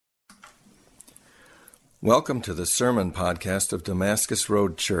Welcome to the Sermon Podcast of Damascus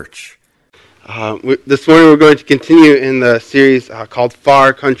Road Church. This morning we're going to continue in the series called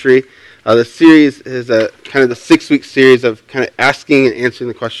Far Country. The series is kind of the 6-week series of kind of asking and answering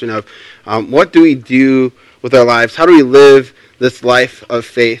the question of what do we do with our lives? How do we live this life of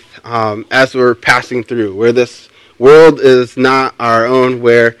faith as we're passing through, where this world is not our own,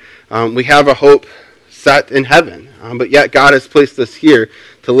 where we have a hope set in heaven, but yet God has placed us here,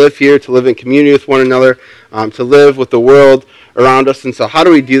 to live in community with one another, to live with the world around us. And so how do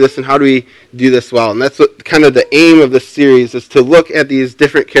we do this, and how do we do this well? And that's what kind of the aim of this series is, to look at these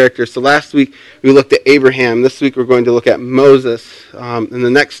different characters. So last week we looked at Abraham. This week we're going to look at Moses. In the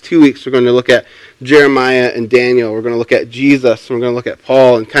next 2 weeks we're going to look at Jeremiah and Daniel. We're going to look at Jesus, and we're going to look at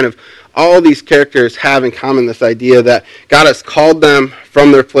Paul, and kind of all these characters have in common this idea that God has called them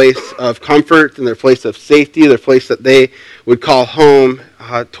from their place of comfort and their place of safety, their place that they would call home,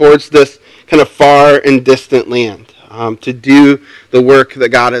 towards this kind of far and distant land, to do the work that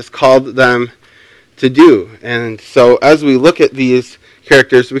God has called them to do. And so as we look at these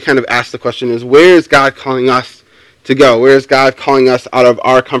characters, we kind of ask the question is, where is God calling us to go? Where is God calling us out of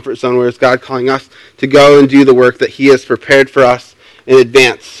our comfort zone? Where is God calling us to go and do the work that He has prepared for us in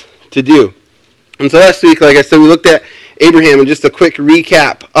advance to do? And so last week, like I said, we looked at Abraham, and just a quick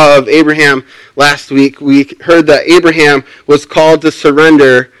recap of Abraham last week. We heard that Abraham was called to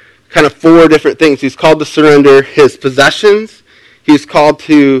surrender kind of 4 different things. He's called to surrender his possessions. He's called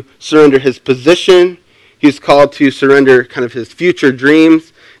to surrender his position. He's called to surrender kind of his future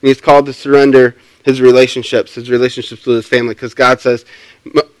dreams. And he's called to surrender his relationships with his family. Because God says,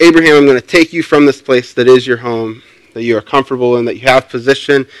 Abraham, I'm going to take you from this place that is your home, that you are comfortable in, that you have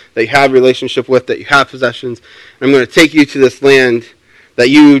position, that you have relationship with, that you have possessions. And I'm going to take you to this land that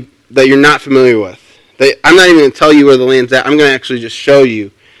you're not familiar with. I'm not even going to tell you where the land's at. I'm going to actually just show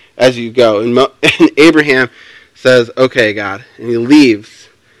you as you go. And Abraham says, okay, God. And he leaves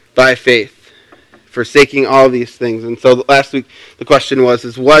by faith, forsaking all these things. And so last week the question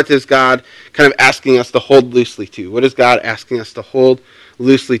was, what is God kind of asking us to hold loosely to? What is God asking us to hold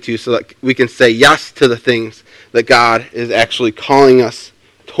loosely to, so that we can say yes to the things that God is actually calling us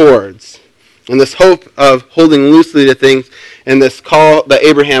towards? And this hope of holding loosely to things, and this call that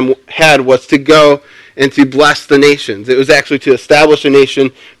Abraham had, was to go and to bless the nations. It was actually to establish a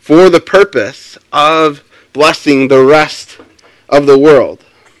nation for the purpose of blessing the rest of the world.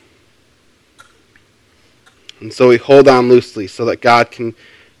 And so we hold on loosely so that God can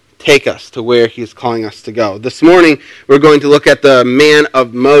take us to where He's calling us to go. This morning, we're going to look at the man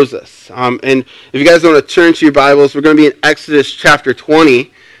of Moses. And if you guys want to turn to your Bibles, we're going to be in Exodus chapter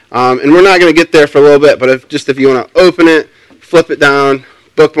 20. And we're not going to get there for a little bit, but if you want to open it, flip it down,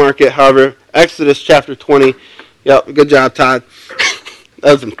 bookmark it, however. Exodus chapter 20. Yep, good job, Todd.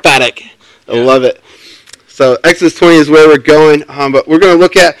 That was emphatic. I love it. So Exodus 20 is where we're going, but we're going to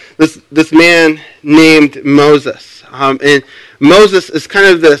look at this man named Moses. And Moses is kind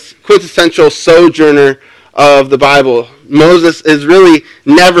of this quintessential sojourner of the Bible. Moses is really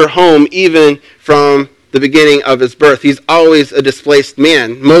never home, even from the beginning of his birth. He's always a displaced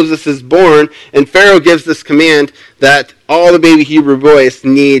man. Moses is born, and Pharaoh gives this command that all the baby Hebrew boys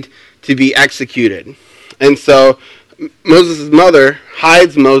need to be executed. And so Moses' mother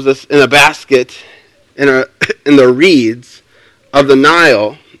hides Moses in a basket in the reeds of the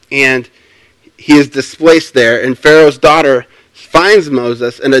Nile, and he is displaced there. And Pharaoh's daughter finds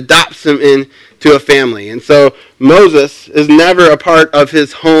Moses and adopts him into a family. And so Moses is never a part of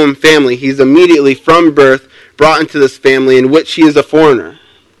his home family. He's immediately from birth brought into this family in which he is a foreigner.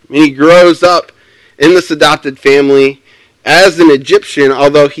 And he grows up in this adopted family as an Egyptian,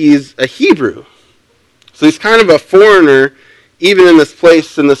 although he's a Hebrew. So he's kind of a foreigner, even in this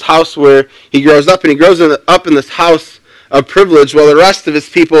place, in this house where he grows up. And he grows up in this house of privilege, while the rest of his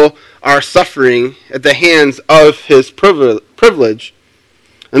people are suffering at the hands of his privilege.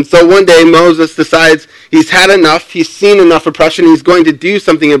 And so one day Moses decides he's had enough, he's seen enough oppression, he's going to do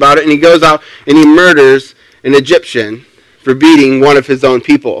something about it, and he goes out and he murders an Egyptian for beating one of his own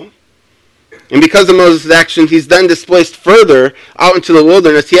people. And because of Moses' actions, he's then displaced further out into the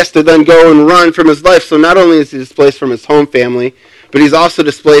wilderness. He has to then go and run from his life. So not only is he displaced from his home family, but he's also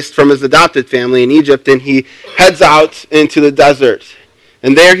displaced from his adopted family in Egypt, and he heads out into the desert.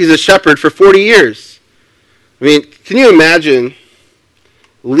 And there he's a shepherd for 40 years. I mean, can you imagine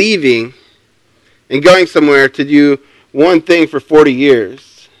leaving and going somewhere to do one thing for 40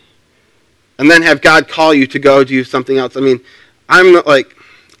 years and then have God call you to go do something else? I mean, I'm like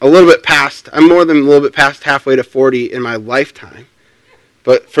I'm more than a little bit past halfway to 40 in my lifetime.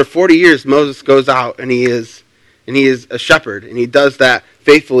 But for 40 years, Moses goes out and he is a shepherd, and he does that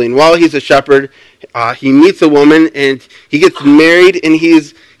faithfully. And while he's a shepherd, he meets a woman, and he gets married, and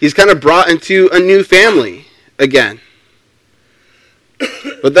he's kind of brought into a new family again.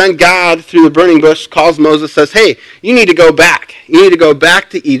 But then God, through the burning bush, calls Moses, says, hey, you need to go back. You need to go back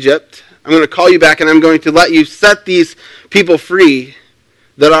to Egypt. I'm going to call you back, and I'm going to let you set these people free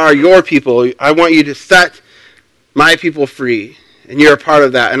that are your people. I want you to set my people free, and you're a part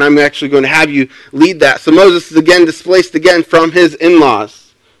of that, and I'm actually going to have you lead that. So Moses is again displaced again from his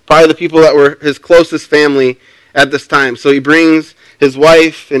in-laws, probably the people that were his closest family at this time. So he brings his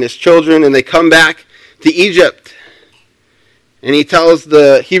wife and his children, and they come back to Egypt. And he tells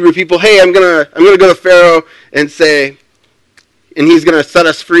the Hebrew people, hey, I'm gonna go to Pharaoh and say, and he's going to set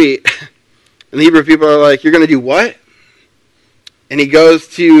us free. And the Hebrew people are like, you're going to do what? And he goes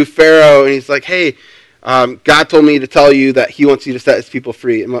to Pharaoh, and he's like, hey, God told me to tell you that he wants you to set his people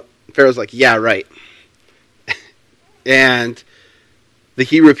free. And Pharaoh's like, yeah, right. And the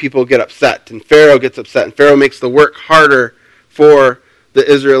Hebrew people get upset, and Pharaoh gets upset, and Pharaoh makes the work harder for the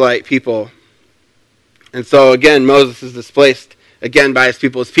Israelite people. And so, again, Moses is displaced again by his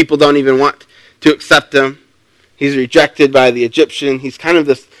people. His people don't even want to accept him. He's rejected by the Egyptian. He's kind of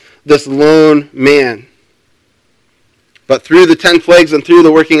this lone man. But through the 10 plagues and through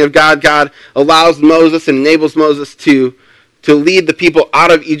the working of God, God allows Moses and enables Moses to lead the people out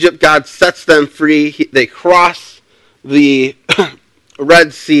of Egypt. God sets them free. They cross the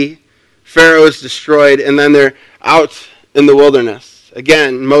Red Sea. Pharaoh is destroyed, and then they're out in the wilderness.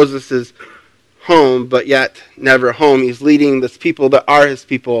 Again, Moses is home, but yet never home. He's leading this people that are his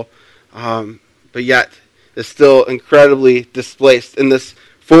people, but yet is still incredibly displaced in this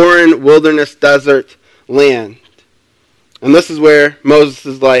foreign wilderness desert land. And this is where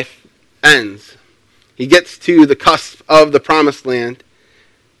Moses' life ends. He gets to the cusp of the promised land,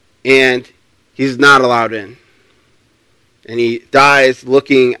 and he's not allowed in. And he dies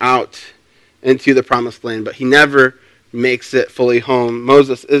looking out into the promised land, but he never makes it fully home.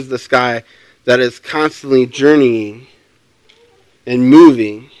 Moses is this guy that is constantly journeying and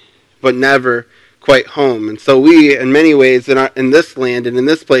moving, but never quite home. And so we, in many ways, in this land and in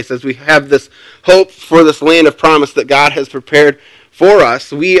this place, as we have this hope for this land of promise that God has prepared for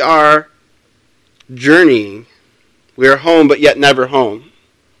us, we are journeying. We are home, but yet never home.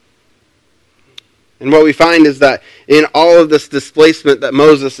 And what we find is that in all of this displacement that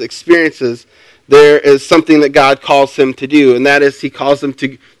Moses experiences, there is something that God calls him to do, and that is he calls him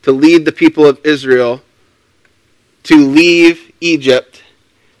to lead the people of Israel to leave Egypt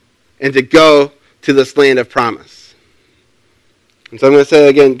and to go to this land of promise. And so I'm going to say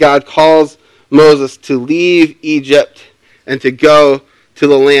again, God calls Moses to leave Egypt and to go to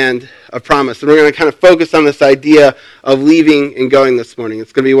the land of promise. And we're going to kind of focus on this idea of leaving and going this morning.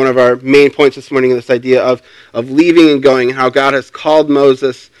 It's going to be one of our main points this morning, this idea of leaving and going, and how God has called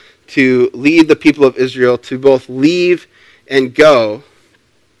Moses to lead the people of Israel to both leave and go.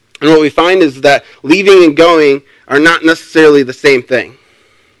 And what we find is that leaving and going are not necessarily the same thing.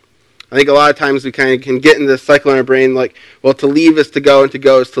 I think a lot of times we kind of can get into this cycle in our brain like, well, to leave is to go and to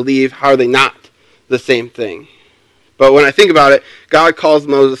go is to leave. How are they not the same thing? But when I think about it, God calls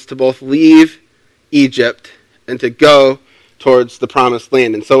Moses to both leave Egypt and to go towards the promised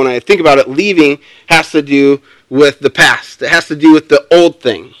land. And so when I think about it, leaving has to do with the past. It has to do with the old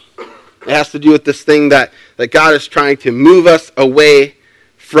thing. It has to do with this thing that God is trying to move us away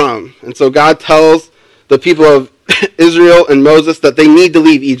from. And so God tells the people of Israel and Moses that they need to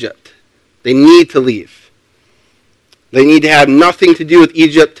leave Egypt. They need to leave. They need to have nothing to do with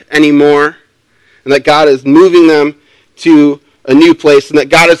Egypt anymore, and that God is moving them to a new place, and that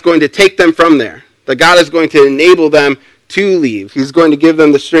God is going to take them from there. That God is going to enable them to leave. He's going to give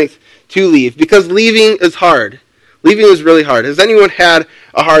them the strength to leave, because leaving is hard. Leaving is really hard. Has anyone had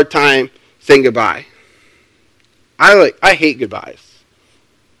a hard time saying goodbye? I hate goodbyes.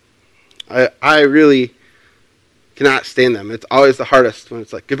 I really cannot stand them. It's always the hardest when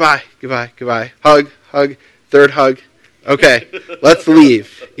it's like, goodbye, goodbye, goodbye, hug, hug, third hug. Okay, let's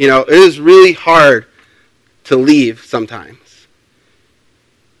leave. You know, it is really hard to leave sometimes.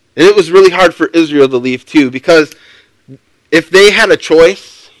 And it was really hard for Israel to leave too, because if they had a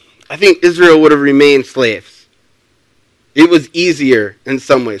choice, I think Israel would have remained slaves. It was easier in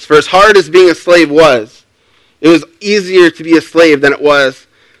some ways. For as hard as being a slave was, it was easier to be a slave than it was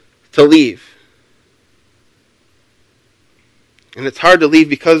to leave. And it's hard to leave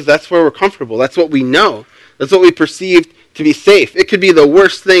because that's where we're comfortable. That's what we know. That's what we perceive to be safe. It could be the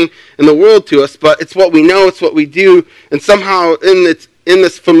worst thing in the world to us, but it's what we know, it's what we do, and somehow in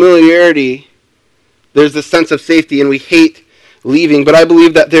this familiarity, there's this sense of safety, and we hate leaving. But I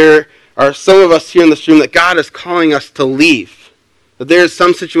believe that there are some of us here in this room that God is calling us to leave. that there's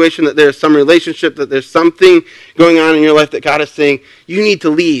some situation, that there's some relationship, that there's something going on in your life that God is saying, you need to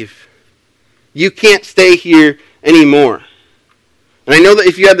leave. You can't stay here anymore. And I know that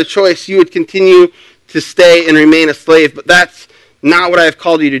if you had the choice, you would continue to stay and remain a slave, but that's not what I've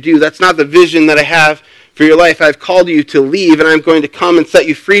called you to do. That's not the vision that I have for your life. I've called you to leave, and I'm going to come and set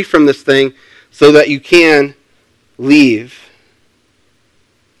you free from this thing so that you can leave.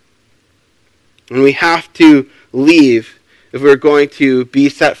 And we have to leave if we're going to be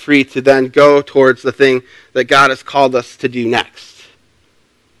set free to then go towards the thing that God has called us to do next.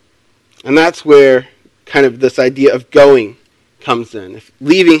 And that's where kind of this idea of going comes in. If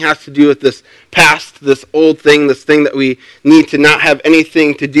leaving has to do with this past, this old thing, this thing that we need to not have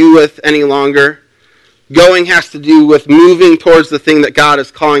anything to do with any longer, going has to do with moving towards the thing that God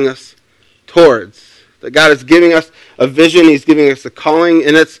is calling us towards. That God is giving us a vision, He's giving us a calling,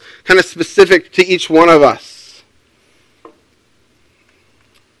 and it's kind of specific to each one of us.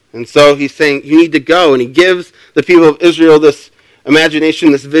 And so He's saying, you need to go, and He gives the people of Israel this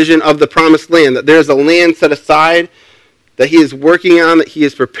imagination, this vision of the promised land, that there's a land set aside that He is working on, that He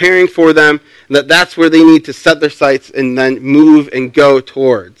is preparing for them, and that that's where they need to set their sights and then move and go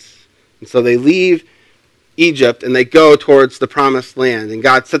towards. And so they leave Egypt and they go towards the promised land, and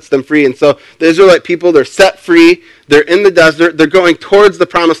God sets them free. And so the Israelite people, they're set free, they're in the desert, they're going towards the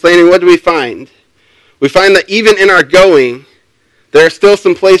promised land, and what do we find? We find that even in our going, there are still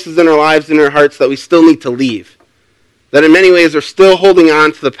some places in our lives and in our hearts that we still need to leave. That in many ways are still holding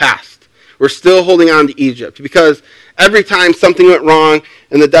on to the past. We're still holding on to Egypt, because every time something went wrong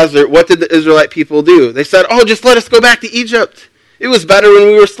in the desert, what did the Israelite people do? They said, just let us go back to Egypt. It was better when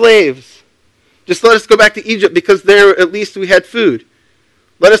we were slaves. Just let us go back to Egypt because there at least we had food.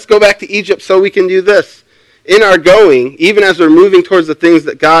 Let us go back to Egypt so we can do this. In our going, even as we're moving towards the things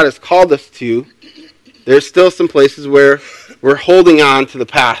that God has called us to, there's still some places where we're holding on to the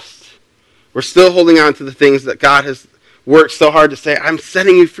past. We're still holding on to the things that God has worked so hard to say, I'm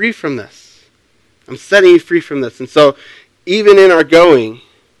setting you free from this. I'm setting you free from this. And so, even in our going,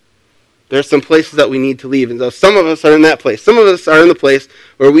 there's some places that we need to leave. And so some of us are in that place. Some of us are in the place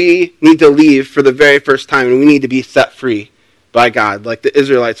where we need to leave for the very first time, and we need to be set free by God, like the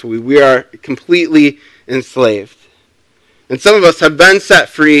Israelites. We are completely enslaved. And some of us have been set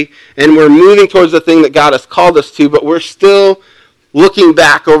free, and we're moving towards the thing that God has called us to, but we're still looking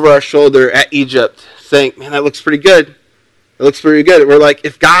back over our shoulder at Egypt, saying, man, that looks pretty good. It looks pretty good. We're like,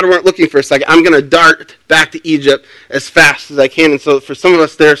 if God weren't looking for a second, I'm going to dart back to Egypt as fast as I can. And so for some of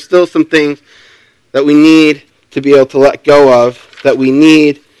us, there are still some things that we need to be able to let go of, that we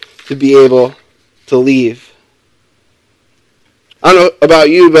need to be able to leave. I don't know about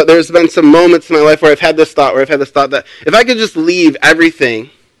you, but there's been some moments in my life where I've had this thought that if I could just leave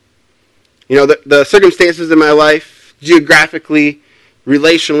everything, the circumstances in my life, geographically,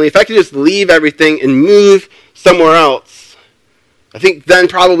 relationally, if I could just leave everything and move somewhere else, I think then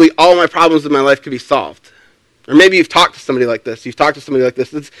probably all my problems in my life could be solved. Or maybe you've talked to somebody like this.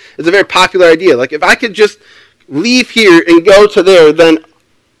 It's a very popular idea. Like, if I could just leave here and go to there, then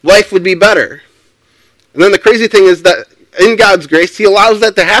life would be better. And then the crazy thing is that in God's grace, He allows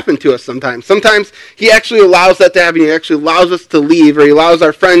that to happen to us sometimes. Sometimes He actually allows that to happen. He actually allows us to leave, or He allows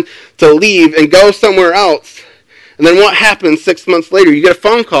our friend to leave and go somewhere else. And then what happens 6 months later? You get a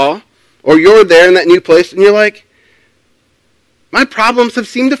phone call, or you're there in that new place, and you're like, my problems have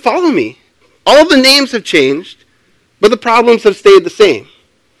seemed to follow me. All the names have changed, but the problems have stayed the same.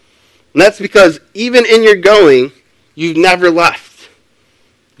 And that's because even in your going, you've never left.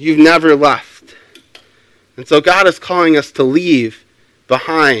 You've never left. And so God is calling us to leave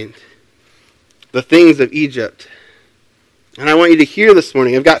behind the things of Egypt. And I want you to hear this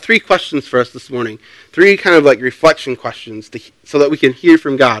morning. I've got 3 questions for us this morning. 3 kind of like reflection questions so that we can hear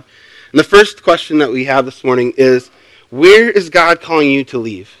from God. And the first question that we have this morning is, where is God calling you to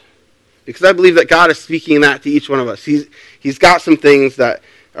leave? Because I believe that God is speaking that to each one of us. He's got some things that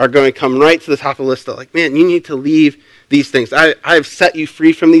are going to come right to the top of the list that, like, man, you need to leave these things. I have set you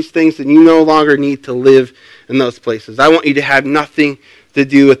free from these things, and you no longer need to live in those places. I want you to have nothing to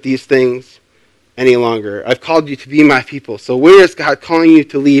do with these things any longer. I've called you to be my people. So where is God calling you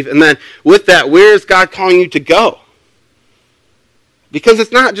to leave? And then with that, where is God calling you to go? Because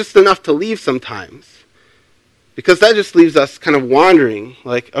it's not just enough to leave sometimes. Because that just leaves us kind of wandering,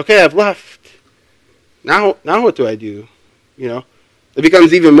 like, okay, I've left. Now what do I do? It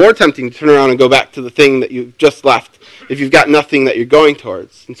becomes even more tempting to turn around and go back to the thing that you just left if you've got nothing that you're going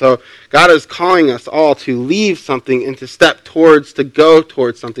towards. And so God is calling us all to leave something and to go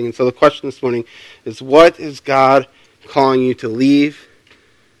towards something. And so the question this morning is, what is God calling you to leave,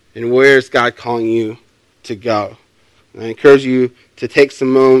 and where is God calling you to go? And I encourage you to take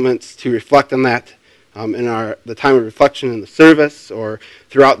some moments to reflect on that in the time of reflection in the service or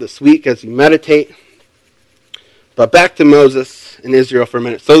throughout this week as you meditate. But back to Moses and Israel for a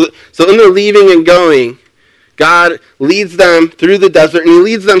minute. So in their leaving and going, God leads them through the desert, and he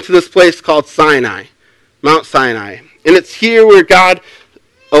leads them to this place called Sinai, Mount Sinai. And it's here where God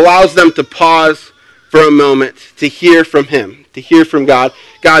allows them to pause for a moment to hear from him, to hear from God.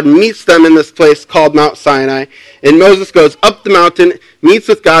 God meets them in this place called Mount Sinai, and Moses goes up the mountain, meets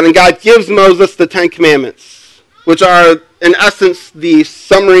with God, and God gives Moses the Ten Commandments, which are, in essence, the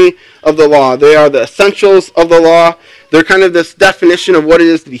summary of the law. They are the essentials of the law. They're kind of this definition of what it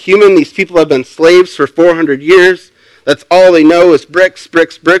is to be human. These people have been slaves for 400 years. That's all they know is bricks,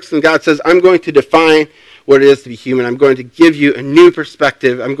 bricks, bricks. And God says, I'm going to define what it is to be human. I'm going to give you a new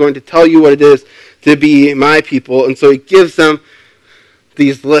perspective. I'm going to tell you what it is to be my people. And so he gives them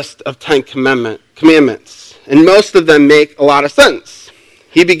these list of 10 commandments. And most of them make a lot of sense.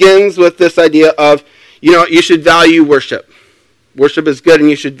 He begins with this idea of, you should value worship. Worship is good and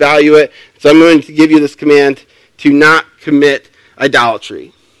you should value it. So I'm going to give you this command to not commit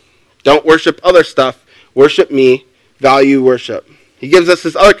idolatry. Don't worship other stuff. Worship me. Value worship. He gives us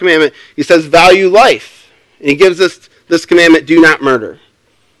this other commandment. He says value life. And he gives us this commandment, do not murder.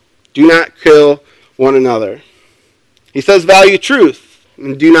 Do not kill one another. He says value truth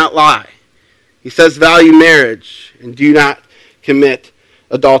and do not lie. He says value marriage and do not commit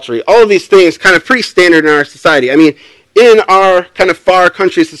adultery. All of these things kind of pretty standard in our society. I mean, in our kind of far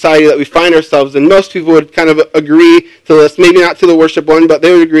country society that we find ourselves in, most people would kind of agree to this, maybe not to the worship one, but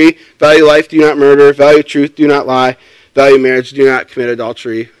they would agree, value life, do not murder, value truth, do not lie, value marriage, do not commit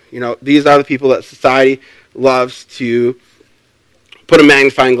adultery. These are the people that society loves to put a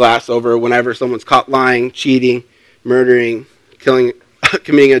magnifying glass over whenever someone's caught lying, cheating, murdering, killing,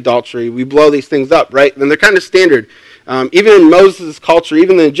 committing adultery. We blow these things up, right? And they're kind of standard. Even in Moses' culture,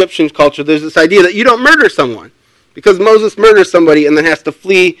 even the Egyptian culture, there's this idea that you don't murder someone because Moses murders somebody and then has to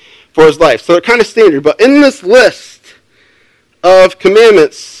flee for his life. So they're kind of standard. But in this list of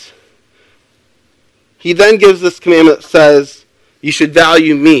commandments, he then gives this commandment that says, you should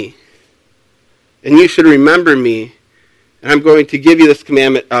value me and you should remember me. And I'm going to give you this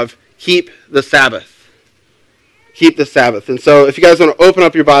commandment of keep the Sabbath. Keep the Sabbath. And so if you guys want to open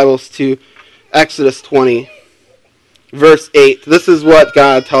up your Bibles to Exodus 20, verse 8, this is what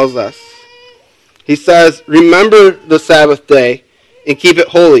God tells us. He says, remember the Sabbath day and keep it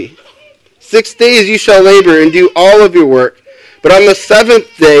holy. 6 days you shall labor and do all of your work, but on the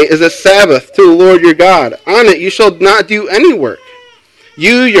seventh day is a Sabbath to the Lord your God. On it you shall not do any work.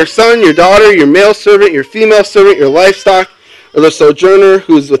 You, your son, your daughter, your male servant, your female servant, your livestock, or the sojourner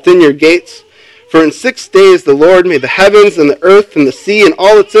who is within your gates. For in 6 days the Lord made the heavens and the earth and the sea and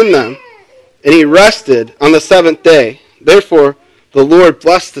all that's in them, and he rested on the seventh day. Therefore the Lord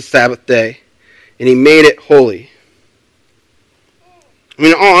blessed the Sabbath day, and he made it holy. I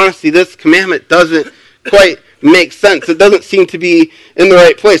mean, in all honesty, this commandment doesn't quite make sense. It doesn't seem to be in the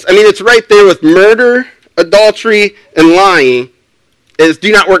right place. I mean, it's right there with murder, adultery, and lying, is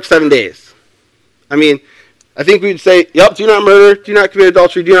do not work 7 days. I mean, I think we'd say, yep, do not murder, do not commit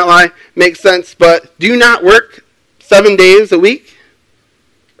adultery, do not lie. Makes sense, but do not work 7 days a week?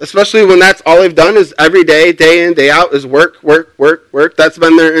 Especially when that's all they've done is every day, day in, day out, is work, work, work, work. That's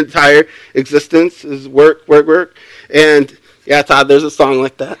been their entire existence, is work, work, work. And, yeah, Todd, there's a song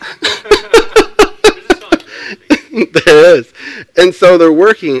like that. There is. And so they're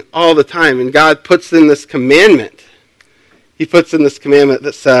working all the time, and God puts in this commandment. He puts in this commandment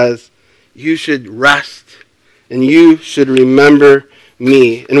that says, you should rest, and you should remember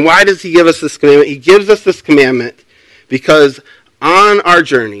me. And why does he give us this commandment? He gives us this commandment because on our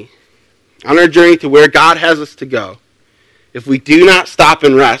journey to where God has us to go, if we do not stop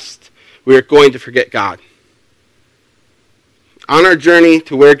and rest, we are going to forget God. On our journey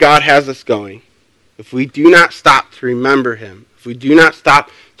to where God has us going, if we do not stop to remember him, if we do not stop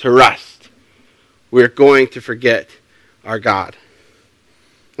to rest, we are going to forget our God.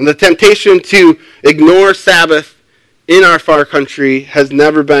 And the temptation to ignore Sabbath in our far country has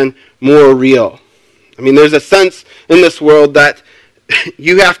never been more real. I mean, there's a sense in this world that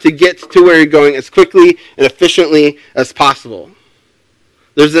you have to get to where you're going as quickly and efficiently as possible.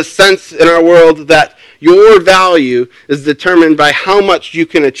 There's a sense in our world that your value is determined by how much you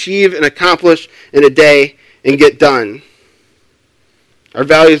can achieve and accomplish in a day and get done. Our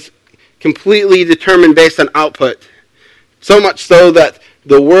value is completely determined based on output. So much so that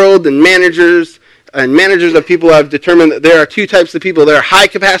the world and managers and managers of people have determined that there are two types of people. There are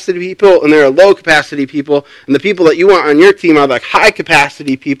high-capacity people and there are low-capacity people. And the people that you want on your team are the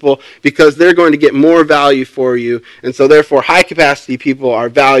high-capacity people because they're going to get more value for you. And so therefore, high-capacity people are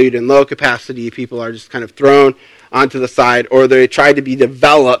valued and low-capacity people are just kind of thrown onto the side, or they try to be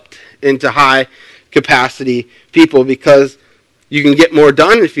developed into high-capacity people because you can get more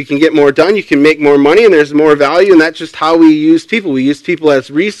done. If you can get more done, you can make more money, and there's more value, and that's just how we use people. We use people as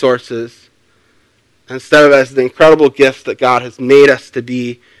resources instead of as the incredible gifts that God has made us to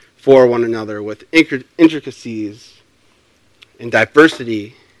be for one another, with intricacies and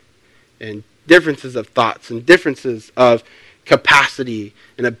diversity and differences of thoughts and differences of capacity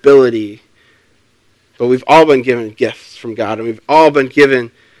and ability. But we've all been given gifts from God, and we've all been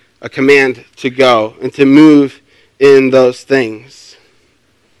given a command to go and to move in those things.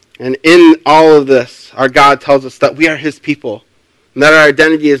 And in all of this, our God tells us that we are his people, and that our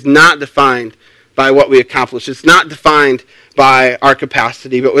identity is not defined by what we accomplish. It's not defined by our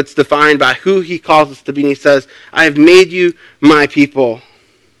capacity, but it's defined by who he calls us to be. And he says, I have made you my people.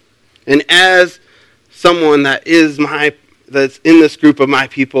 And as someone that's in this group of my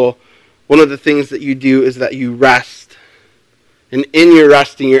people, one of the things that you do is that you rest. And in your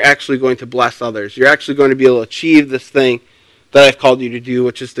resting, you're actually going to bless others. You're actually going to be able to achieve this thing that I've called you to do,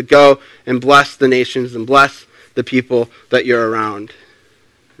 which is to go and bless the nations and bless the people that you're around.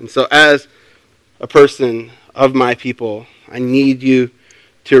 And so as a person of my people, I need you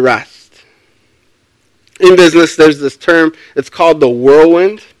to rest. In business, there's this term, it's called the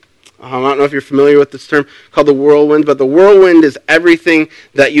whirlwind. I don't know if you're familiar with this term called the whirlwind, but the whirlwind is everything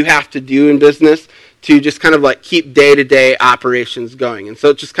that you have to do in business to just kind of like keep day-to-day operations going. And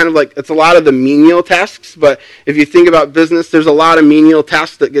so it's just kind of like, it's a lot of the menial tasks, but if you think about business, there's a lot of menial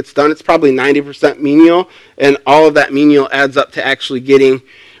tasks that gets done. It's probably 90% menial, and all of that menial adds up to actually getting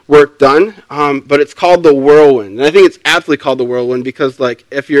work done. But it's called the whirlwind. And I think it's aptly called the whirlwind because like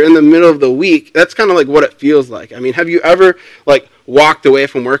if you're in the middle of the week, that's kind of like what it feels like. I mean, have you ever like walked away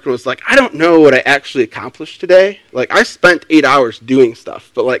from work and was like, I don't know what I actually accomplished today. Like I spent 8 hours doing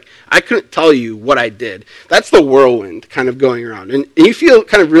stuff, but like I couldn't tell you what I did. That's the whirlwind kind of going around. And you feel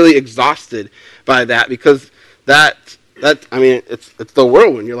kind of really exhausted by that because I mean, it's the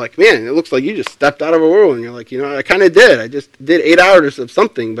whirlwind. You're like, man, it looks like you just stepped out of a whirlwind. You're like, I kind of did. I just did 8 hours of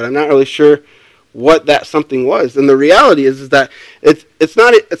something, but I'm not really sure what that something was. And the reality is that it's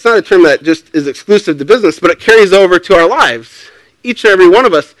not a term that just is exclusive to business, but it carries over to our lives. Each and every one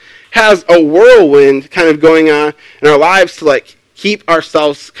of us has a whirlwind kind of going on in our lives to like keep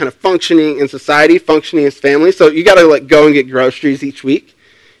ourselves kind of functioning in society, functioning as family. So you got to like go and get groceries each week.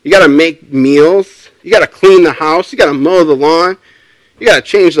 You got to make meals. You got to clean the house. You got to mow the lawn. You got to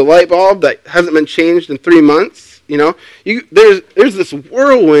change the light bulb that hasn't been changed in 3 months. There's this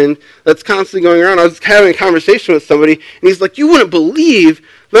whirlwind that's constantly going around. I was having a conversation with somebody, and he's like, you wouldn't believe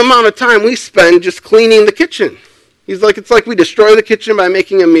the amount of time we spend just cleaning the kitchen. He's like, it's like we destroy the kitchen by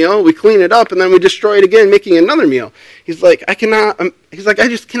making a meal, we clean it up, and then we destroy it again making another meal. He's like, I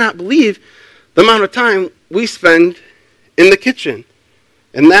just cannot believe the amount of time we spend in the kitchen.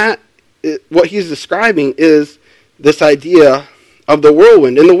 And what he's describing is this idea of the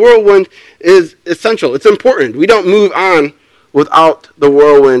whirlwind. And the whirlwind is essential. It's important. We don't move on without the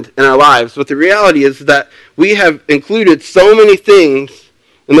whirlwind in our lives. But the reality is that we have included so many things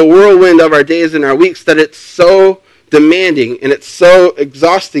in the whirlwind of our days and our weeks that it's so demanding and it's so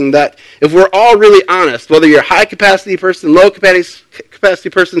exhausting that if we're all really honest, whether you're a high capacity person, low capacity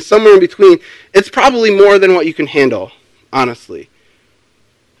person, somewhere in between, it's probably more than what you can handle, honestly.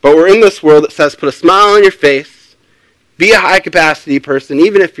 But we're in this world that says put a smile on your face, be a high capacity person,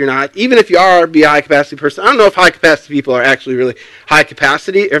 even if you're not, even if you are, be a high capacity person. I don't know if high capacity people are actually really high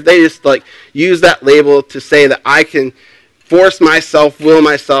capacity, or if they just like use that label to say that I can force myself, will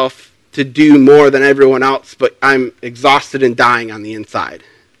myself to do more than everyone else, but I'm exhausted and dying on the inside.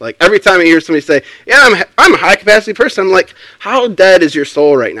 Like every time I hear somebody say, yeah, I'm a high capacity person, I'm like, how dead is your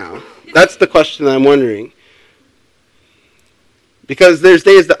soul right now? That's the question that I'm wondering. Because there's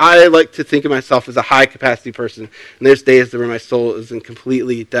days that I like to think of myself as a high capacity person, and there's days where my soul isn't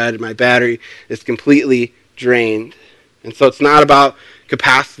completely dead, my battery is completely drained. And so it's not about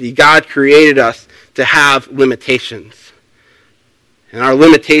capacity. God created us to have limitations. And our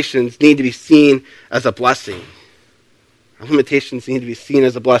limitations need to be seen as a blessing. Our limitations need to be seen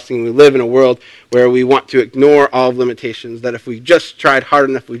as a blessing. We live in a world where we want to ignore all limitations, that if we just tried hard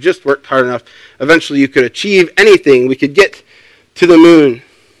enough, we just worked hard enough, eventually you could achieve anything. We could get to the moon.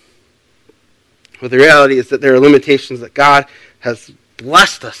 But the reality is that there are limitations that God has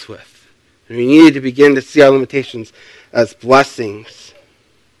blessed us with. And we need to begin to see our limitations as blessings.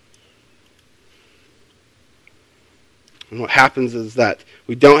 And what happens is that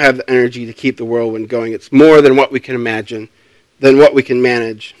we don't have the energy to keep the whirlwind going. It's more than what we can imagine, than what we can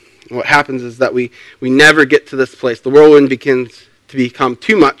manage. And what happens is that we never get to this place. The whirlwind begins to become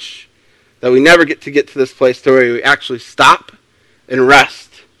too much, that we never get to this place to where we actually stop and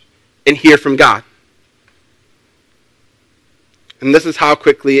rest and hear from God. And this is how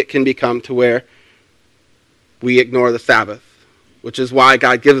quickly it can become to where we ignore the Sabbath, which is why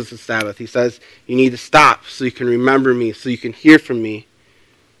God gives us the Sabbath. He says, you need to stop so you can remember me, so you can hear from me,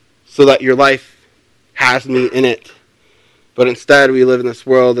 so that your life has me in it. But instead, we live in this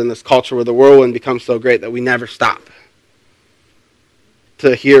world, in this culture where the whirlwind becomes so great that we never stop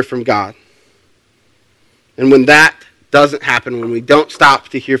to hear from God. And when that doesn't happen, when we don't stop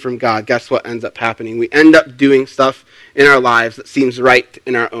to hear from God, guess what ends up happening? We end up doing stuff in our lives that seems right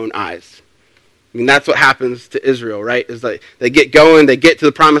in our own eyes. I mean, that's what happens to Israel, right? Is like they get going, they get to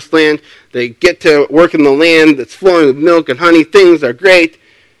the promised land, they get to work in the land that's flowing with milk and honey. Things are great.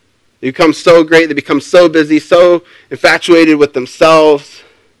 They become so great, they become so busy, so infatuated with themselves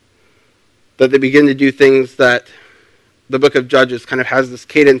that they begin to do things that the book of Judges kind of has this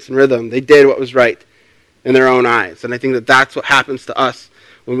cadence and rhythm. They did what was right in their own eyes. And I think that that's what happens to us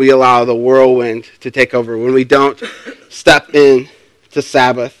when we allow the whirlwind to take over, when we don't step in to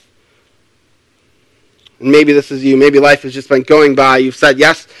Sabbath. And maybe this is you. Maybe life has just been going by. You've said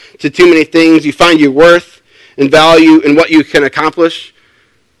yes to too many things. You find your worth and value in what you can accomplish.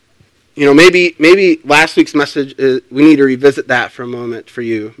 You know, maybe last week's message, we need to revisit that for a moment for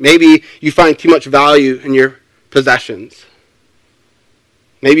you. Maybe you find too much value in your possessions.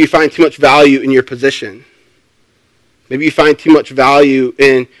 Maybe you find too much value in your position. Maybe you find too much value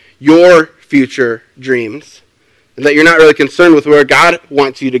in your future dreams, and that you're not really concerned with where God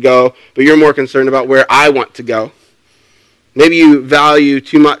wants you to go, but you're more concerned about where I want to go. Maybe you value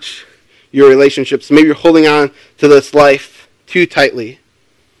too much your relationships. Maybe you're holding on to this life too tightly.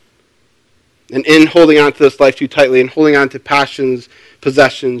 And in holding on to this life too tightly and holding on to passions,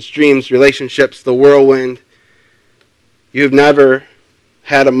 possessions, dreams, relationships, the whirlwind, you've never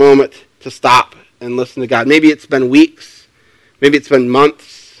had a moment to stop and listen to God. Maybe it's been weeks. Maybe it's been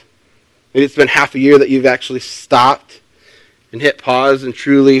months. Maybe it's been half a year that you've actually stopped and hit pause and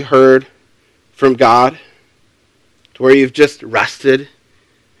truly heard from God, to where you've just rested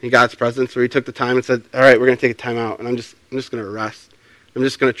in God's presence, where you took the time and said, all right, we're going to take a time out, and I'm just going to rest. I'm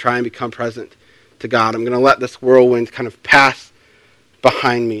just going to try and become present to God. I'm going to let this whirlwind kind of pass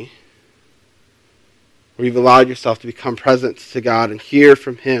behind me, where you've allowed yourself to become present to God and hear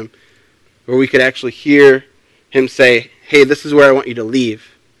from Him, where we could actually hear Him say, hey, this is where I want you to leave,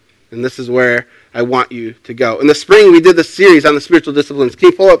 and this is where I want you to go. In the spring, we did this series on the spiritual disciplines. Can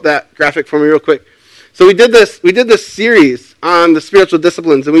you pull up that graphic for me real quick? So we did this series on the spiritual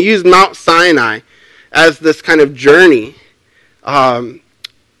disciplines, and we used Mount Sinai as this kind of journey of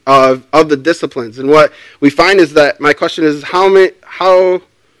the disciplines. And what we find is that, my question is, how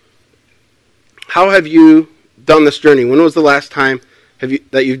have you done this journey? When was the last time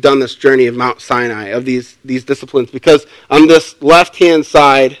that you've done this journey of Mount Sinai, of these disciplines? Because on this left-hand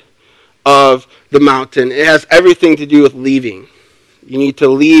side of the mountain, it has everything to do with leaving. You need to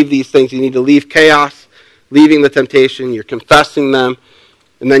leave these things. You need to leave chaos, leaving the temptation. You're confessing them.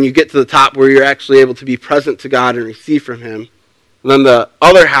 And then you get to the top where you're actually able to be present to God and receive from Him. And then the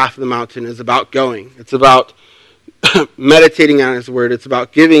other half of the mountain is about going. It's about meditating on His Word. It's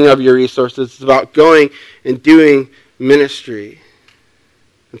about giving of your resources. It's about going and doing ministry.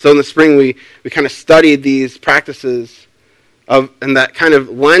 And so in the spring, we kind of studied these practices and that kind of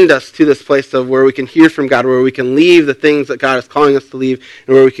lend us to this place of where we can hear from God, where we can leave the things that God is calling us to leave,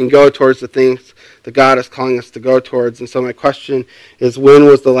 and where we can go towards the things that God is calling us to go towards. And so my question is, when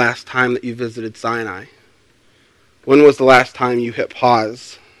was the last time that you visited Sinai? When was the last time you hit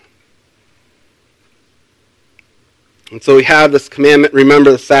pause? And so we have this commandment,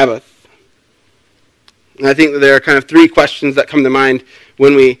 remember the Sabbath. And I think that there are kind of three questions that come to mind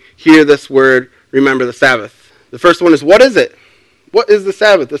when we hear this word, remember the Sabbath. The first one is, what is it? What is the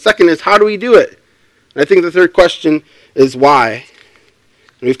Sabbath? The second is, how do we do it? And I think the third question is, why?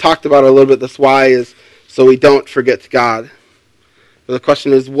 And we've talked about it a little bit. This why is so we don't forget God. But the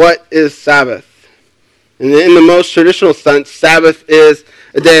question is, what is Sabbath? And in the most traditional sense, Sabbath is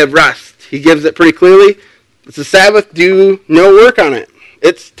a day of rest. He gives it pretty clearly. It's a Sabbath, do no work on it.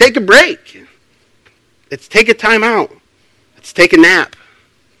 It's take a break. It's take a time out. It's take a nap.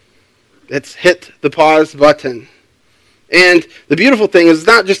 It's hit the pause button. And the beautiful thing is it's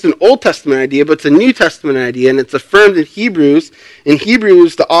not just an Old Testament idea, but it's a New Testament idea, and it's affirmed in Hebrews. In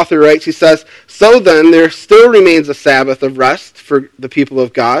Hebrews, the author writes, he says, "So then there still remains a Sabbath of rest for the people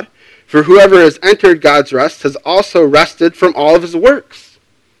of God. For whoever has entered God's rest has also rested from all of his works."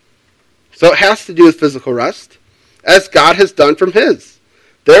 So it has to do with physical rest, as God has done from his.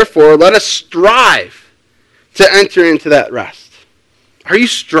 Therefore, let us strive to enter into that rest. Are you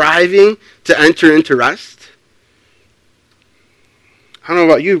striving to enter into rest? I don't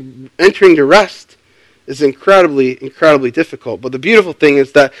know about you, entering to rest is incredibly, incredibly difficult. But the beautiful thing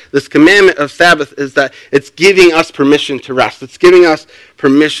is that this commandment of Sabbath is that it's giving us permission to rest. It's giving us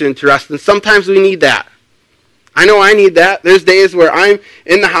permission to rest. And sometimes we need that. I know I need that. There's days where I'm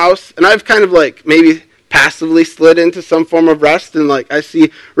in the house and I've kind of like maybe passively slid into some form of rest, and like I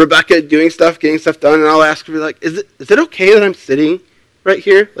see Rebecca doing stuff, getting stuff done, and I'll ask her, like, is it okay that I'm sitting right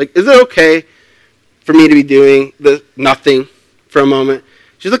here? Like, is it okay for me to be doing nothing for a moment?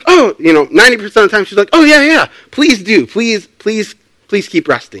 She's like, 90% of the time she's like, oh yeah, please do, please keep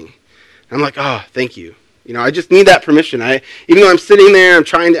resting. And I'm like, oh, thank you. I just need that permission. Even though I'm sitting there, I'm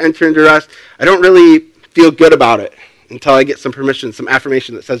trying to enter into rest, I don't really feel good about it until I get some permission, some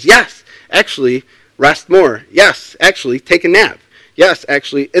affirmation that says, yes, actually, rest more. Yes, actually, take a nap. Yes,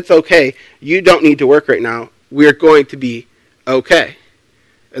 actually, it's okay. You don't need to work right now. We're going to be okay.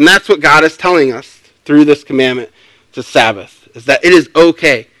 And that's what God is telling us through this commandment to Sabbath, is that it is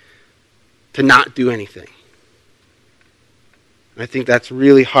okay to not do anything. And I think that's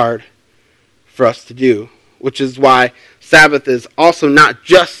really hard for us to do, which is why Sabbath is also not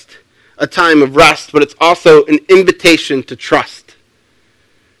just a time of rest, but it's also an invitation to trust.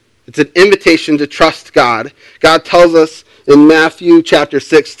 It's an invitation to trust God. God tells us in Matthew chapter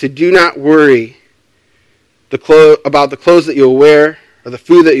 6 to do not worry about the clothes that you'll wear or the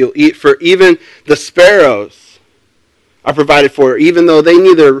food that you'll eat, for even the sparrows are provided for. Even though they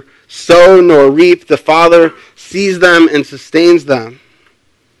neither sow nor reap, the Father sees them and sustains them.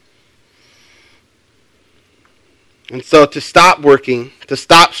 And so to stop working, to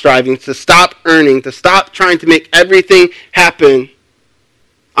stop striving, to stop earning, to stop trying to make everything happen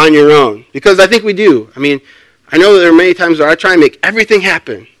on your own. Because I think we do. I mean, I know that there are many times where I try and make everything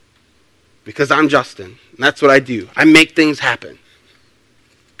happen because I'm Justin. And that's what I do. I make things happen.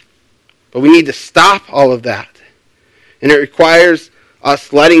 But we need to stop all of that. And it requires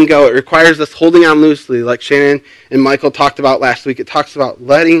us letting go. It requires us holding on loosely, like Shannon and Michael talked about last week. It talks about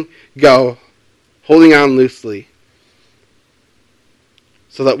letting go, holding on loosely,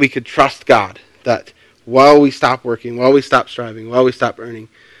 so that we could trust God, that while we stop working, while we stop striving, while we stop earning,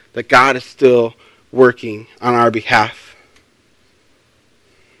 that God is still working on our behalf.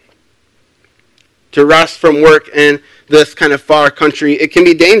 To rest from work in this kind of far country, it can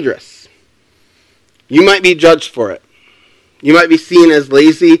be dangerous. You might be judged for it. You might be seen as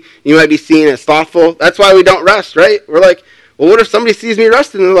lazy. You might be seen as thoughtful. That's why we don't rest, right? We're like, well, what if somebody sees me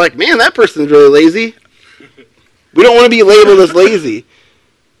resting and they're like, man, that person's really lazy? We don't want to be labeled as lazy,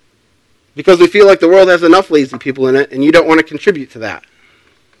 because we feel like the world has enough lazy people in it, and you don't want to contribute to that.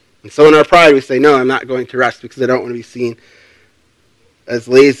 And so in our pride, we say, no, I'm not going to rest because I don't want to be seen as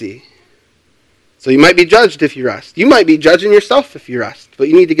lazy. So you might be judged if you rest. You might be judging yourself if you rest, but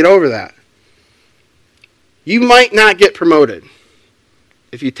you need to get over that. You might not get promoted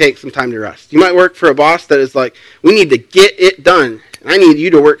if you take some time to rest. You might work for a boss that is like, we need to get it done, and I need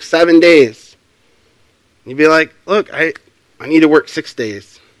you to work 7 days. And you'd be like, look, I need to work 6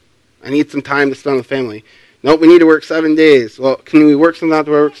 days. I need some time to spend with family. Nope, we need to work 7 days. Well, can we work something out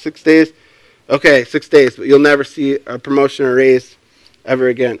to work 6 days? Okay, 6 days, but you'll never see a promotion or raise ever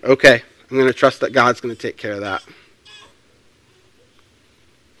again. Okay, I'm going to trust that God's going to take care of that.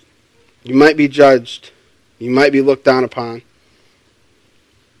 You might be judged. You might be looked down upon.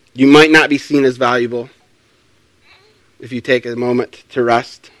 You might not be seen as valuable if you take a moment to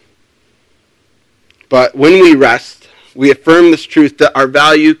rest. But when we rest, we affirm this truth that our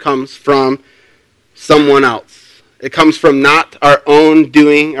value comes from someone else. It comes from not our own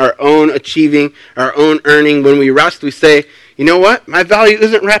doing, our own achieving, our own earning. When we rest, we say, you know what? My value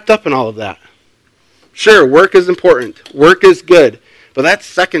isn't wrapped up in all of that. Sure, work is important. Work is good. But that's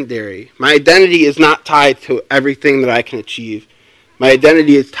secondary. My identity is not tied to everything that I can achieve. My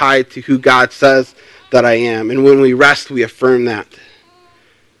identity is tied to who God says that I am. And when we rest, we affirm that.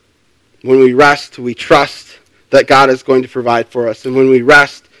 When we rest, we trust that God is going to provide for us. And when we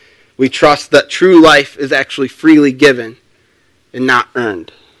rest, we trust that true life is actually freely given and not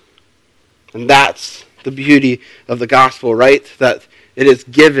earned. And that's the beauty of the gospel, right? That it is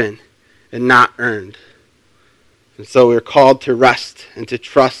given and not earned. And so we're called to rest and to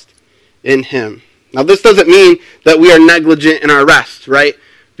trust in Him, Now, this doesn't mean that we are negligent in our rest, right?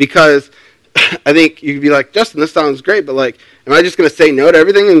 Because I think you could be like, Justin, this sounds great, but like, am I just going to say no to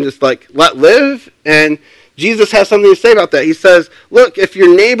everything and just like let live? And Jesus has something to say about that. He says, look, if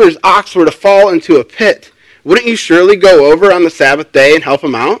your neighbor's ox were to fall into a pit, wouldn't you surely go over on the Sabbath day and help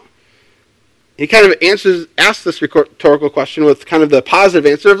him out? He kind of asks this rhetorical question with kind of the positive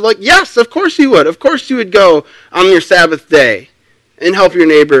answer of like, yes, of course you would. Of course you would go on your Sabbath day and help your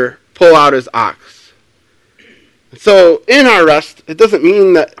neighbor pull out his ox. So in our rest, it doesn't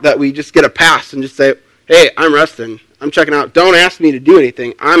mean that we just get a pass and just say, hey, I'm resting. I'm checking out. Don't ask me to do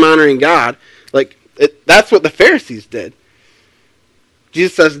anything. I'm honoring God. Like, that's what the Pharisees did.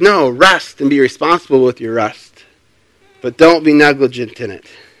 Jesus says, no, rest and be responsible with your rest. But don't be negligent in it.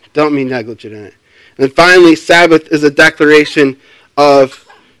 Don't be negligent in it. And then finally, Sabbath is a declaration of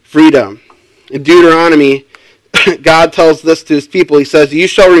freedom. In Deuteronomy, God tells this to his people. He says, you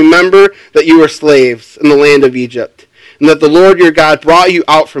shall remember that you were slaves in the land of Egypt, and that the Lord your God brought you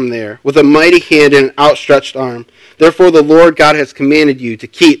out from there with a mighty hand and an outstretched arm. Therefore the Lord God has commanded you to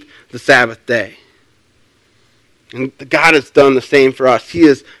keep the Sabbath day. And God has done the same for us. He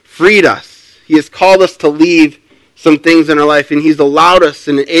has freed us. He has called us to leave some things in our life, and he's allowed us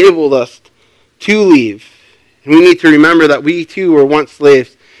and enabled us to leave. And we need to remember that we too were once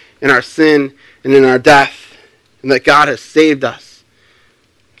slaves in our sin and in our death, and that God has saved us.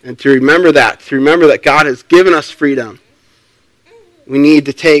 And to remember that God has given us freedom, we need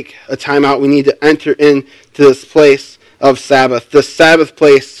to take a time out. We need to enter into this place of Sabbath. This Sabbath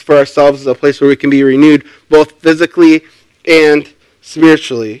place for ourselves is a place where we can be renewed both physically and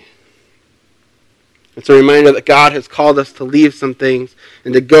spiritually. It's a reminder that God has called us to leave some things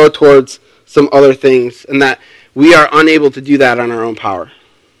and to go towards some other things, and that we are unable to do that on our own power.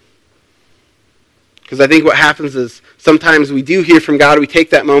 Because I think what happens is sometimes we do hear from God, we take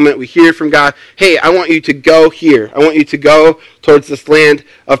that moment, we hear from God, hey, I want you to go here. I want you to go towards this land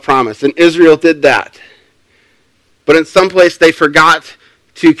of promise. And Israel did that. But in some place they forgot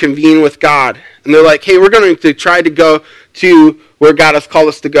to convene with God. And they're like, hey, we're going to try to go to where God has called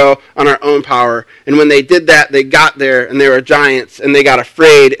us to go on our own power. And when they did that, they got there and they were giants and they got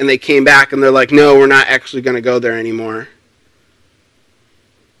afraid and they came back and they're like, no, we're not actually going to go there anymore.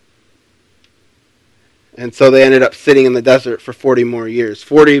 And so they ended up sitting in the desert for 40 more years.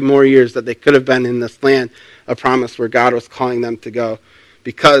 40 more years that they could have been in this land of promise where God was calling them to go,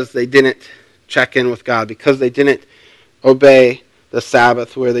 because they didn't check in with God, because they didn't obey the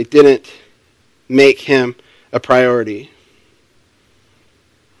Sabbath, where they didn't make him a priority.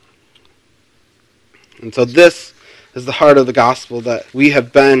 And so this is the heart of the gospel, that we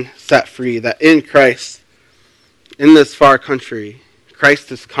have been set free, that in Christ, in this far country, Christ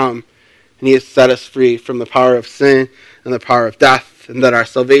has come and he has set us free from the power of sin and the power of death, and that our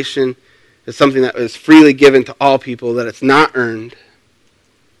salvation is something that is freely given to all people, that it's not earned,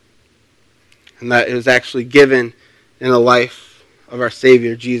 and that it was actually given in the life of our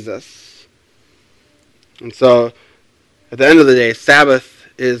Savior, Jesus. And so, at the end of the day, Sabbath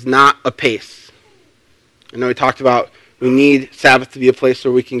is not a pace. I know we talked about we need Sabbath to be a place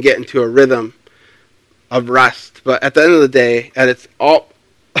where we can get into a rhythm of rest. But at the end of the day, at its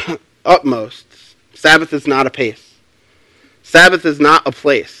utmost, Sabbath is not a pace. Sabbath is not a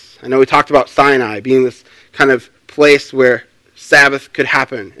place. I know we talked about Sinai being this kind of place where Sabbath could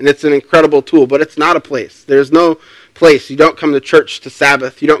happen. And it's an incredible tool, but it's not a place. There's no place. You don't come to church to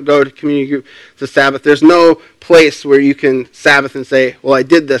Sabbath. You don't go to community group to Sabbath. There's no place where you can Sabbath and say, well, I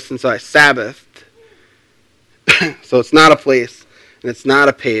did this, and so I Sabbathed. So it's not a place, and it's not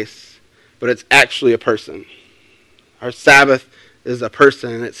a pace, but it's actually a person. Our Sabbath is a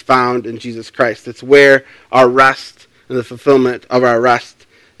person, and it's found in Jesus Christ. It's where our rest and the fulfillment of our rest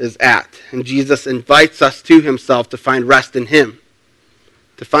is at. And Jesus invites us to himself to find rest in him.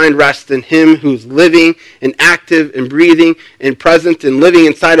 To find rest in him who's living and active and breathing and present and living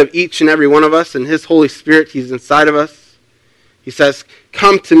inside of each and every one of us. And his Holy Spirit, he's inside of us. He says,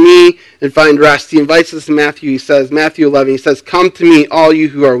 come to me and find rest. He invites us in Matthew. He says, Matthew 11, he says, come to me, all you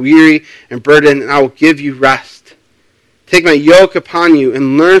who are weary and burdened, and I will give you rest. Take my yoke upon you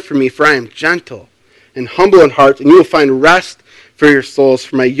and learn from me, for I am gentle and humble in heart, and you will find rest for your souls.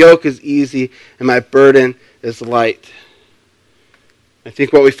 For my yoke is easy and my burden is light. I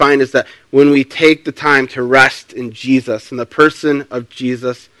think what we find is that when we take the time to rest in Jesus and the person of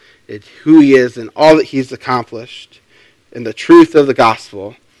Jesus, and who he is and all that he's accomplished, and the truth of the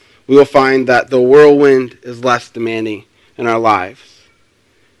gospel, we will find that the whirlwind is less demanding in our lives.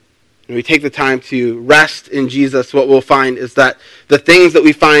 When we take the time to rest in Jesus, what we'll find is that the things that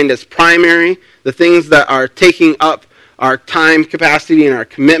we find as primary, the things that are taking up our time capacity and our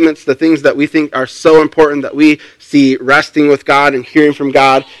commitments, the things that we think are so important that we see resting with God and hearing from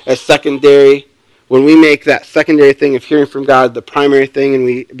God as secondary, when we make that secondary thing of hearing from God the primary thing and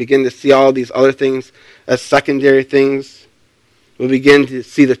we begin to see all these other things as secondary things, we begin to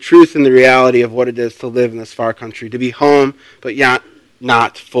see the truth and the reality of what it is to live in this far country, to be home, but yet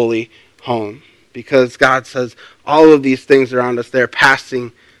not fully home. Because God says all of these things around us, they're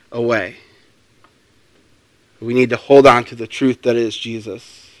passing away. We need to hold on to the truth that is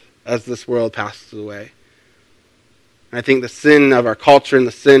Jesus as this world passes away. And I think the sin of our culture and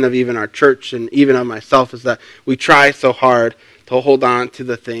the sin of even our church and even of myself is that we try so hard to hold on to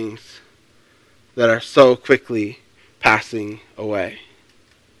the things that are so quickly passing away.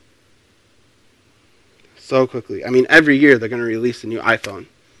 So quickly. I mean, every year they're going to release a new iPhone.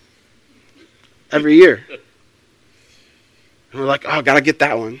 Every year. And we're like, oh, gotta get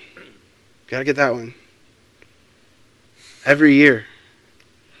that one. Gotta get that one. Every year,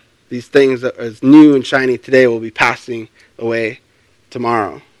 these things that are new and shiny today will be passing away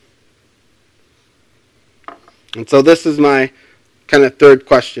tomorrow. And so this is my kind of third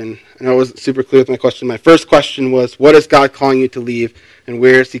question. I know I wasn't super clear with my question. My first question was, what is God calling you to leave, and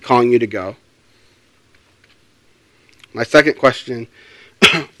where is he calling you to go? My second question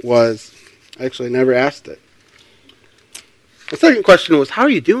was, actually I never asked it. The second question was, how are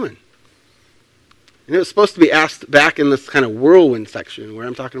you doing? And it was supposed to be asked back in this kind of whirlwind section where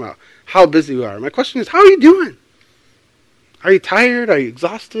I'm talking about how busy we are. My question is, how are you doing? Are you tired? Are you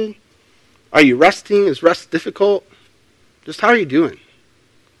exhausted? Are you resting? Is rest difficult? Just how are you doing?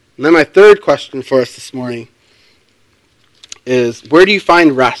 And then my third question for us this morning is, where do you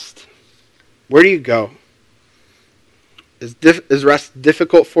find rest? Where do you go? Is rest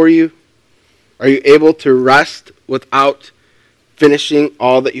difficult for you? Are you able to rest without finishing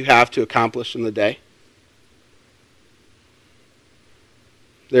all that you have to accomplish in the day?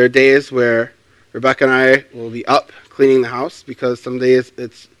 There are days where Rebecca and I will be up cleaning the house because some days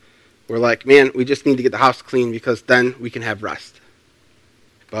we're like, man, we just need to get the house clean because then we can have rest.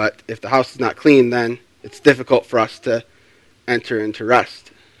 But if the house is not clean, then it's difficult for us to enter into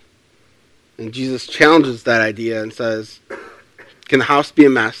rest. And Jesus challenges that idea and says, can the house be a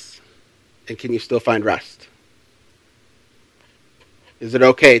mess, and can you still find rest? Is it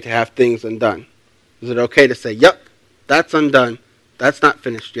okay to have things undone? Is it okay to say, yep, that's undone, that's not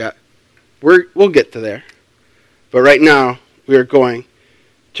finished yet, we'll get to there. But right now, we are going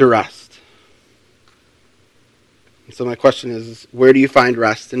to rest. And so my question is, where do you find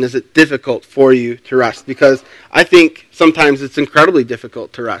rest? And is it difficult for you to rest? Because I think sometimes it's incredibly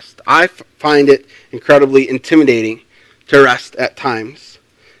difficult to rest. I find it incredibly intimidating to rest at times.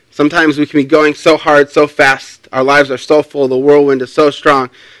 Sometimes we can be going so hard, so fast, our lives are so full, the whirlwind is so strong,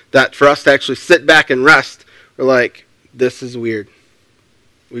 that for us to actually sit back and rest, we're like, this is weird.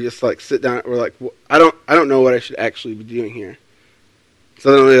 We just like sit down, we're like, I don't know what I should actually be doing here.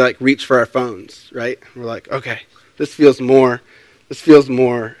 So then we like reach for our phones, right? We're like, okay, this feels more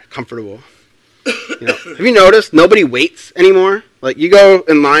comfortable. You know, have you noticed nobody waits anymore? Like you go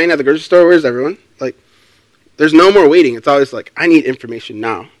in line at the grocery store, where's everyone? Like, there's no more waiting. It's always like, I need information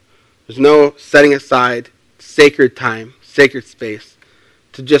now. There's no setting aside sacred time, sacred space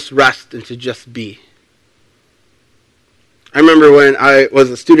to just rest and to just be. I remember when I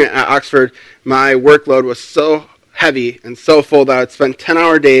was a student at Oxford, my workload was so heavy and so full that I'd spend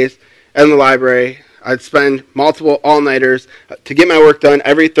 10-hour days in the library. I'd spend multiple all-nighters to get my work done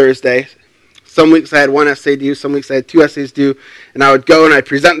every Thursday. Some weeks I had one essay due, some weeks I had 2 essays due, and I would go and I'd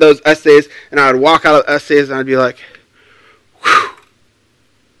present those essays, and I would walk out of the essays and I'd be like, whew,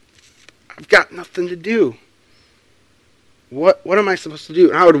 I've got nothing to do. What am I supposed to do?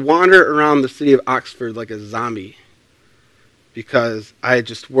 And I would wander around the city of Oxford like a zombie because I had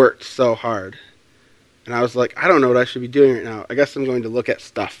just worked so hard. And I was like, I don't know what I should be doing right now. I guess I'm going to look at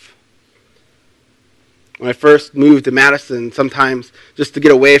stuff. When I first moved to Madison, sometimes just to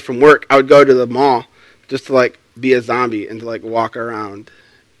get away from work, I would go to the mall just to like be a zombie and to like walk around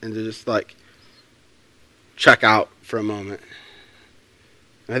and to just like check out for a moment.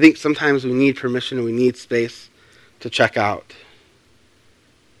 And I think sometimes we need permission and we need space to check out.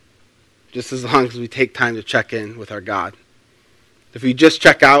 Just as long as we take time to check in with our God. If we just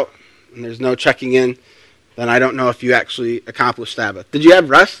check out and there's no checking in, then I don't know if you actually accomplished Sabbath. Did you have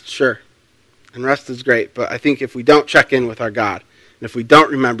rest? Sure. And rest is great. But I think if we don't check in with our God, and if we don't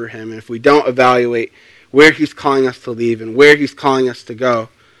remember him, and if we don't evaluate where he's calling us to leave and where he's calling us to go,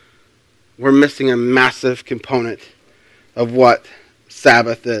 we're missing a massive component of what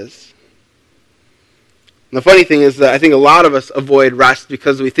Sabbath is. And the funny thing is that I think a lot of us avoid rest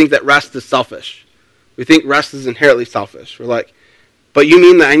because we think that rest is selfish. We think rest is inherently selfish. We're like, but you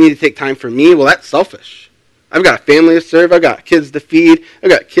mean that I need to take time for me? Well, that's selfish. I've got a family to serve. I've got kids to feed.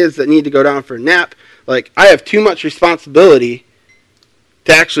 I've got kids that need to go down for a nap. Like, I have too much responsibility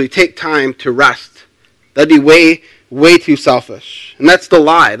to actually take time to rest. That'd be way too selfish. And that's the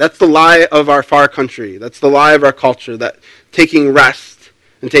lie. That's the lie of our far country. That's the lie of our culture, that taking rest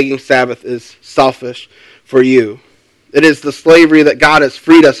and taking Sabbath is selfish for you. It is the slavery that God has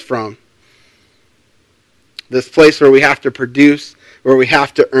freed us from. This place where we have to produce, where we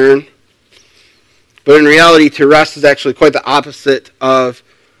have to earn. But in reality, to rest is actually quite the opposite of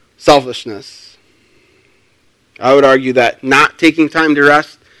selfishness. I would argue that not taking time to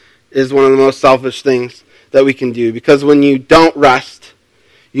rest is one of the most selfish things that we can do. Because when you don't rest,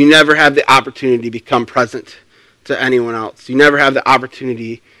 you never have the opportunity to become present to anyone else. You never have the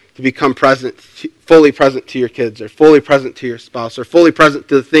opportunity to become fully present to your kids, or fully present to your spouse, or fully present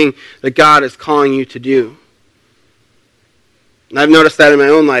to the thing that God is calling you to do. And I've noticed that in my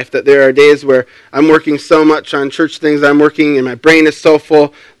own life, that there are days where I'm working so much on church things, and my brain is so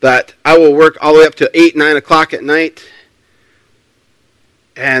full that I will work all the way up to 8, 9 o'clock at night.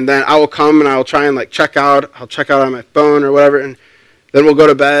 And then I will come and I will try and check out. I'll check out on my phone or whatever, and then we'll go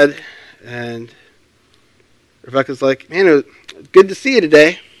to bed. And Rebecca's like, man, it was good to see you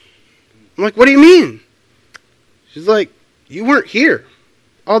today. I'm like, what do you mean? She's like, you weren't here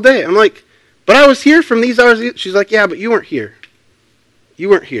all day. I'm like, but I was here from these hours. She's like, yeah, but you weren't here. You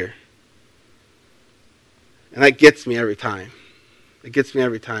weren't here. And that gets me every time. It gets me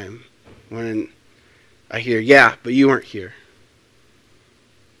every time when I hear, yeah, but you weren't here.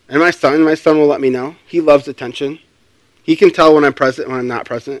 And my son will let me know. He loves attention. He can tell when I'm present and when I'm not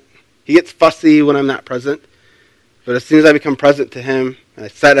present. He gets fussy when I'm not present. But as soon as I become present to him and I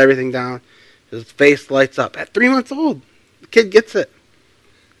set everything down, his face lights up. At 3 months old, the kid gets it.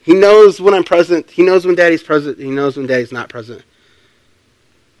 He knows when I'm present. He knows when Daddy's present. He knows when Daddy's not present.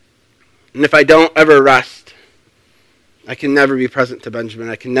 And if I don't ever rest, I can never be present to Benjamin.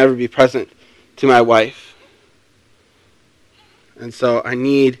 I can never be present to my wife. And so I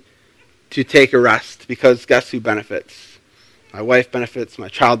need to take a rest, because guess who benefits? My wife benefits, my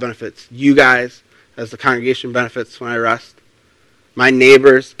child benefits, you guys as the congregation benefits when I rest. My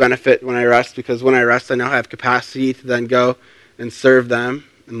neighbors benefit when I rest, because when I rest I now have capacity to then go and serve them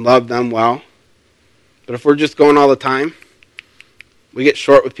and love them well. But if we're just going all the time, we get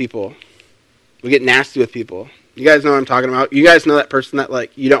short with people. We get nasty with people. You guys know what I'm talking about. You guys know that person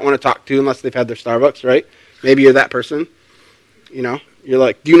that you don't want to talk to unless they've had their Starbucks, right? Maybe you're that person. You're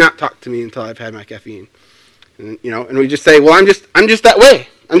like, do not talk to me until I've had my caffeine. And and we just say, well, I'm just that way.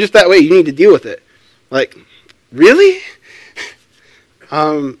 I'm just that way. You need to deal with it. Like, really?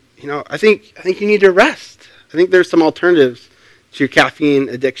 I think you need to rest. I think there's some alternatives to your caffeine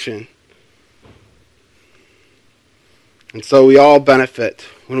addiction. And so we all benefit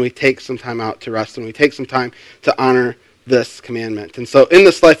when we take some time out to rest, when we take some time to honor this commandment. And so in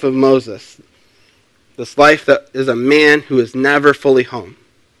this life of Moses, this life that is a man who is never fully home,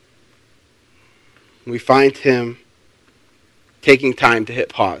 we find him taking time to hit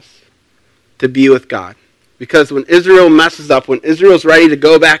pause, to be with God. Because when Israel messes up, when Israel's ready to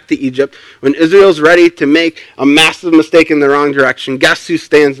go back to Egypt, when Israel's ready to make a massive mistake in the wrong direction, guess who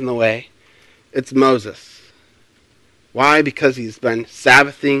stands in the way? It's Moses. Why? Because he's been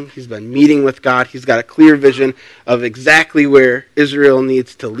Sabbathing, he's been meeting with God, he's got a clear vision of exactly where Israel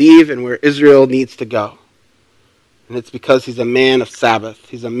needs to leave and where Israel needs to go. And it's because he's a man of Sabbath,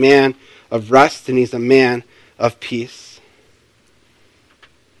 he's a man of rest, and he's a man of peace.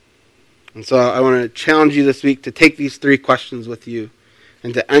 And so I want to challenge you this week to take these 3 questions with you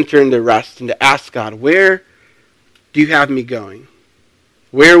and to enter into rest and to ask God, where do you have me going?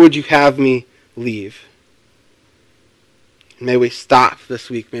 Where would you have me leave? May we stop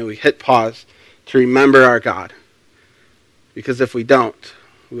this week. May we hit pause to remember our God. Because if we don't,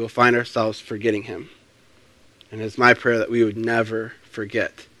 we will find ourselves forgetting him. And it's my prayer that we would never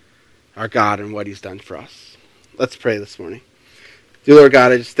forget our God and what he's done for us. Let's pray this morning. Dear Lord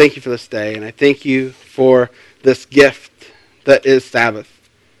God, I just thank you for this day, and I thank you for this gift that is Sabbath.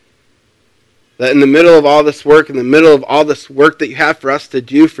 That in the middle of all this work, in the middle of all this work that you have for us to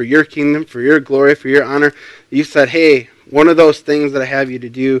do for your kingdom, for your glory, for your honor, you said, hey, one of those things that I have you to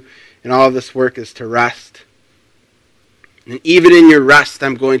do in all of this work is to rest. And even in your rest,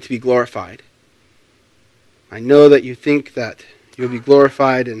 I'm going to be glorified. I know that you think that you'll be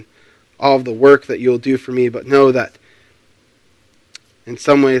glorified in all of the work that you'll do for me, but know that in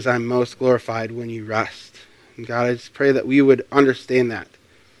some ways I'm most glorified when you rest. And God, I just pray that we would understand that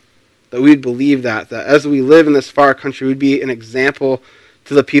we'd believe that as we live in this far country, we'd be an example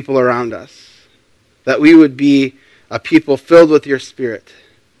to the people around us. that we would be a people filled with your Spirit.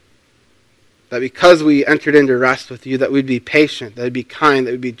 That because we entered into rest with you, that we'd be patient, that we'd be kind,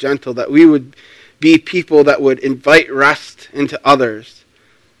 that we'd be gentle, that we would be people that would invite rest into others.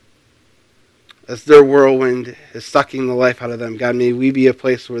 As their whirlwind is sucking the life out of them, God, may we be a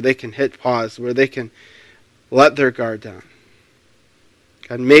place where they can hit pause, where they can let their guard down.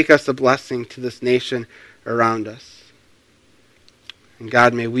 God, make us a blessing to this nation around us. And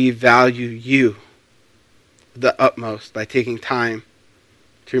God, may we value you the utmost by taking time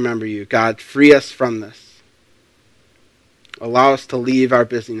to remember you. God, free us from this. Allow us to leave our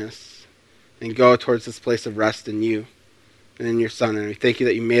busyness and go towards this place of rest in you and in your Son. And we thank you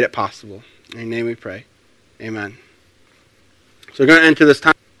that you made it possible. In your name we pray. Amen. So we're going to enter this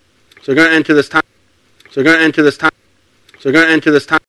time.